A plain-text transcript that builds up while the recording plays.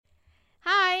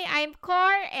I'm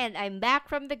Core, and I'm back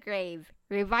from the grave,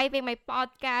 reviving my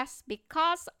podcast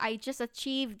because I just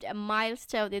achieved a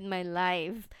milestone in my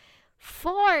life.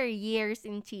 4 years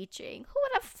in teaching. Who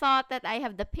would have thought that I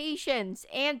have the patience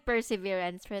and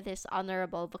perseverance for this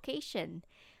honorable vocation?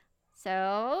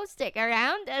 So, stick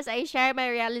around as I share my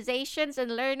realizations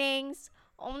and learnings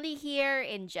only here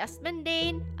in Just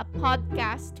Mundane, a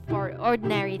podcast for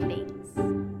ordinary things.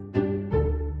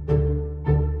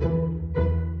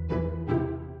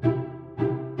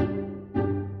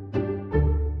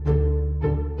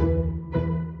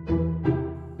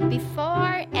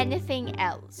 Before anything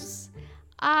else,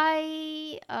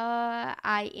 I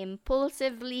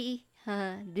impulsively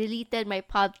deleted my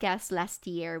podcast last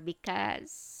year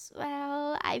because,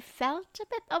 well, I felt a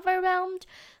bit overwhelmed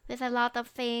with a lot of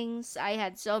things. I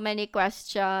had so many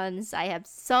questions, I have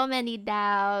so many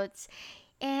doubts,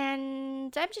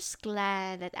 and I'm just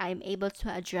glad that I'm able to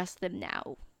address them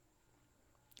now.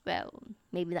 Well,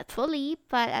 maybe not fully,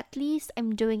 but at least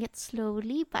I'm doing it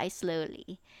slowly by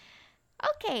slowly.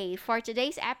 Okay, for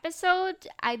today's episode,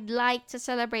 I'd like to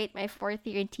celebrate my 4th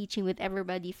year in teaching with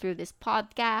everybody through this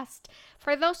podcast.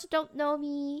 For those who don't know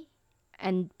me,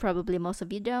 and probably most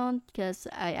of you don't, because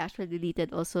I actually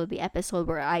deleted also the episode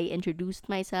where I introduced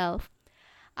myself.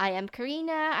 I am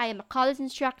Karina. I am a college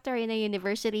instructor in a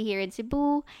university here in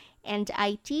Cebu, and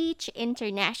I teach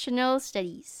international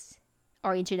studies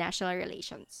or international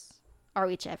relations or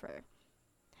whichever.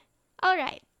 All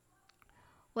right.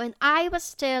 When I was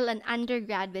still an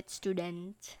undergraduate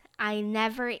student, I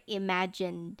never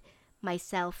imagined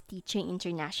myself teaching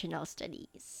international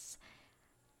studies.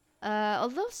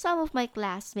 Although some of my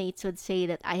classmates would say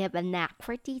that I have a knack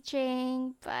for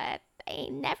teaching, but I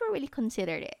never really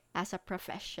considered it as a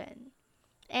profession.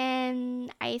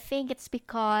 And I think it's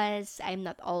because I'm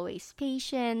not always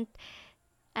patient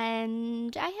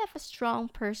and I have a strong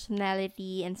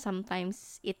personality, and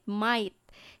sometimes it might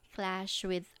clash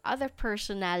with other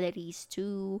personalities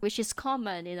too, which is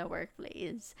common in a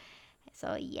workplace.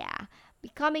 So, yeah,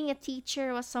 becoming a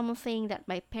teacher was something that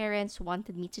my parents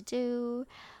wanted me to do,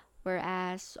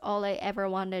 whereas all I ever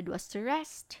wanted was to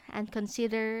rest and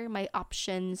consider my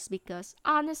options because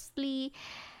honestly,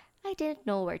 I didn't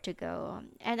know where to go.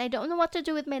 And I don't know what to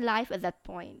do with my life at that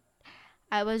point.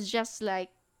 I was just like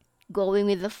going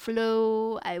with the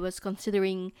flow. I was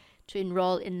considering to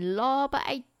enroll in law, but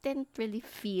I didn't really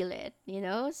feel it.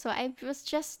 So I was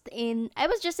just in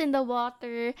the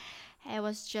water. I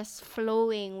was just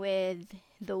flowing with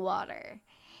the water.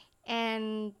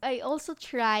 And I also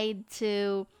tried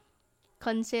to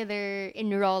consider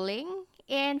enrolling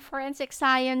in forensic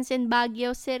science in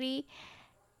Baguio City,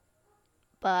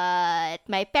 but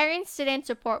my parents didn't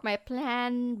support my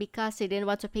plan because they didn't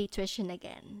want to pay tuition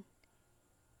again.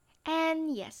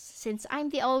 And yes, since I'm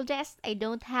the oldest, I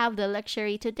don't have the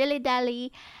luxury to dilly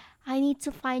dally. I need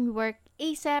to find work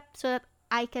ASAP so that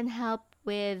I can help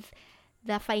with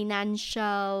the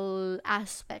financial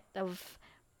aspect of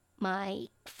my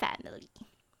family.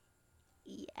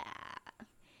 Yeah.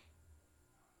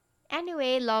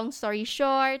 Anyway, long story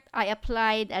short, I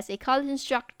applied as a college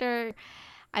instructor.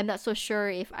 I'm not so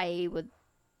sure if I would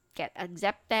get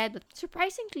accepted, but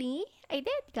surprisingly, I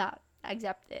did got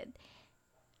accepted.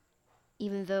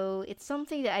 Even though it's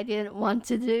something that I didn't want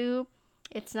to do.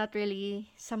 It's not really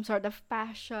some sort of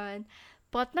passion.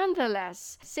 But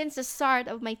nonetheless, since the start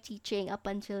of my teaching up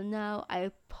until now, I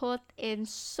put in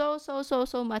so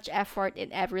much effort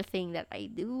in everything that I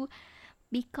do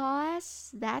because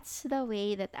that's the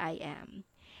way that I am.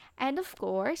 And of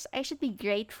course, I should be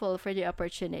grateful for the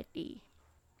opportunity.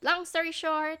 Long story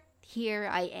short, here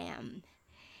I am.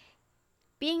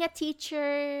 Being a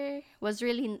teacher was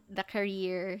really the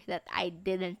career that I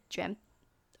didn't dream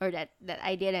or that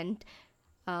I didn't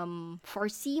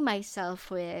foresee myself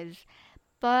with.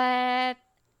 But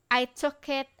I took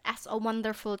it as a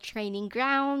wonderful training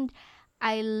ground.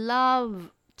 I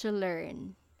love to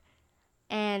learn.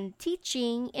 And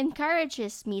teaching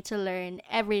encourages me to learn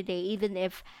every day, even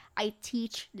if I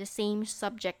teach the same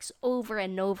subjects over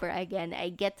and over again. I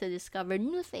get to discover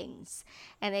new things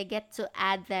and I get to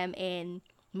add them in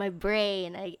my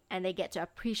brain and I get to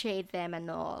appreciate them and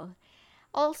all.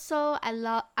 Also,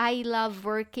 I love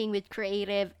working with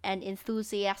creative and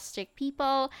enthusiastic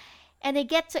people, and I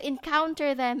get to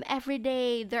encounter them every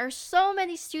day. There are so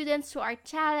many students who are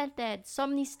talented, so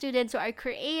many students who are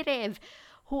creative,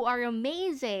 who are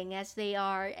amazing as they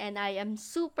are, and I am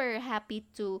super happy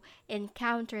to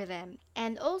encounter them.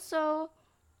 And also,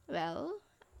 well,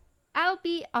 I'll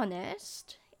be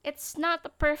honest, it's not a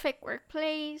perfect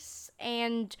workplace,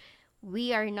 and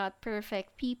we are not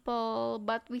perfect people,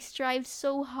 but we strive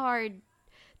so hard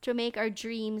to make our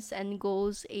dreams and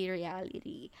goals a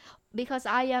reality. Because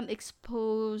I am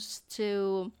exposed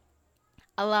to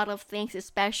a lot of things,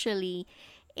 especially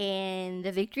in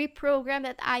the degree program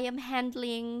that I am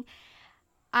handling.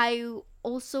 I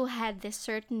also had this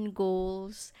certain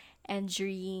goals and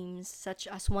dreams, such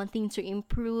as wanting to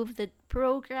improve the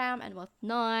program and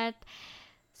whatnot.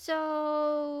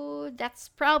 So that's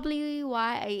probably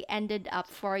why I ended up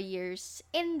 4 years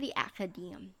in the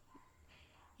academe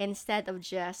instead of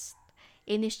just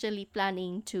initially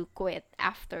planning to quit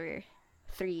after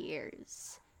 3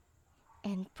 years.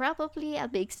 And probably I'll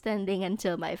be extending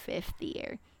until my fifth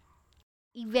year.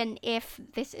 Even if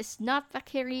this is not the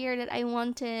career that I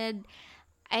wanted,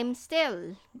 I'm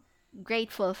still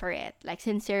grateful for it, like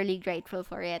sincerely grateful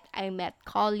for it. I met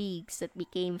colleagues that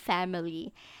became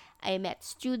family. I met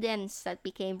students that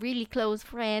became really close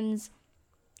friends.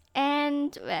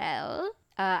 And, well,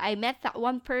 I met that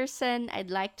one person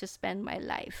I'd like to spend my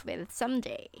life with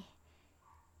someday.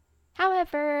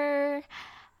 However,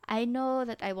 I know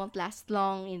that I won't last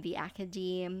long in the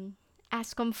academe.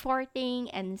 As comforting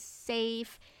and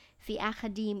safe the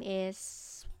academe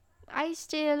is, I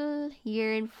still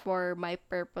yearn for my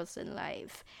purpose in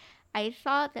life. I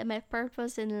thought that my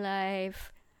purpose in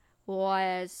life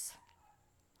was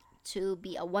to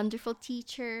be a wonderful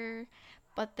teacher,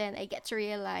 but then I get to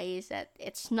realize that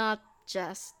it's not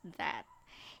just that.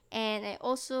 And I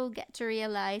also get to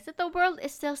realize that the world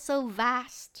is still so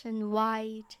vast and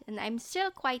wide, and I'm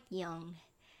still quite young.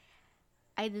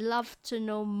 I'd love to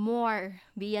know more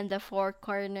beyond the four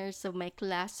corners of my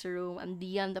classroom and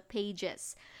beyond the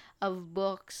pages of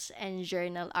books and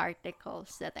journal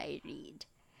articles that I read.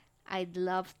 I'd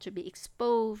love to be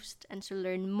exposed and to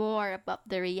learn more about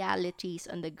the realities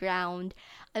on the ground.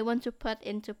 I want to put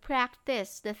into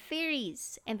practice the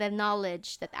theories and the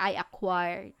knowledge that I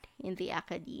acquired in the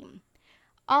academe,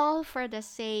 all for the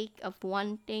sake of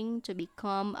wanting to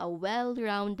become a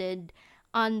well-rounded,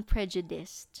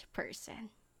 unprejudiced person.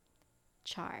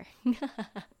 Char.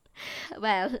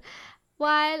 Well,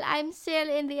 while I'm still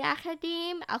in the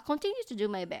academe, I'll continue to do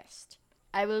my best.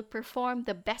 I will perform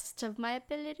the best of my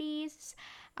abilities.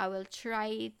 I will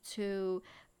try to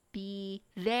be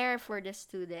there for the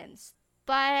students.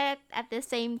 But at the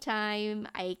same time,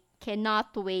 I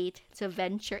cannot wait to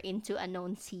venture into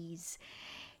unknown seas.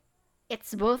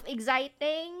 It's both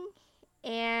exciting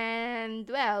and,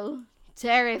 well,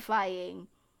 terrifying.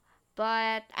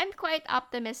 But I'm quite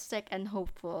optimistic and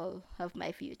hopeful of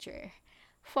my future.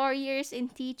 4 years in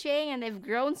teaching and I've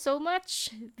grown so much.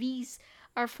 These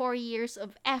are 4 years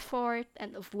of effort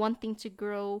and of wanting to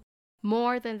grow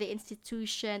more than the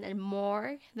institution and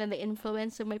more than the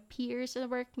influence of my peers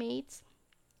and workmates.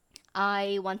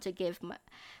 I want to give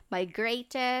my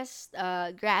greatest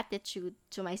gratitude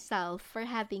to myself for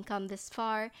having come this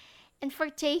far and for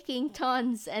taking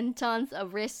tons and tons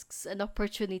of risks and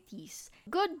opportunities.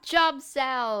 Good job,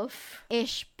 self!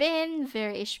 Ich bin,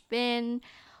 wer ich bin,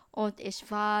 und ich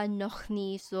war noch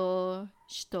nie so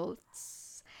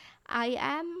stolz. I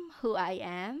am who I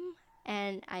am,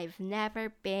 and I've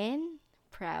never been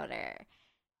prouder.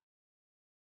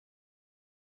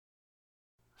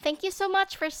 Thank you so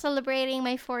much for celebrating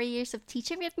my 4 years of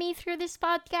teaching with me through this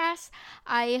podcast.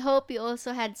 I hope you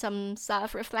also had some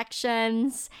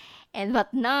self-reflections and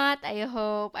whatnot. I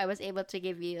hope I was able to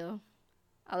give you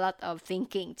a lot of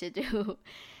thinking to do.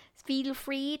 Feel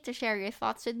free to share your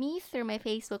thoughts with me through my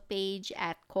Facebook page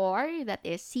at Core, that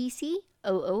is CCOORRR.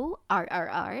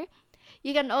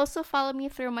 You can also follow me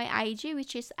through my IG,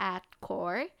 which is at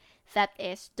Core, that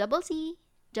is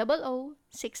CCOO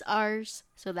 6 R's,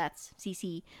 so that's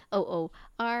CCOORRRRR.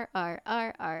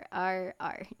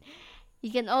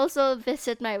 You can also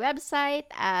visit my website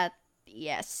at,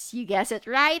 yes, you guessed it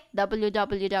right,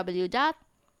 www.core,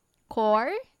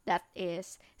 that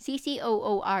is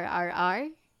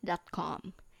CCOORRR.com.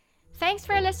 Thanks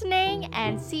for listening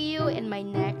and see you in my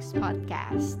next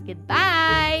podcast.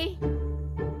 Goodbye!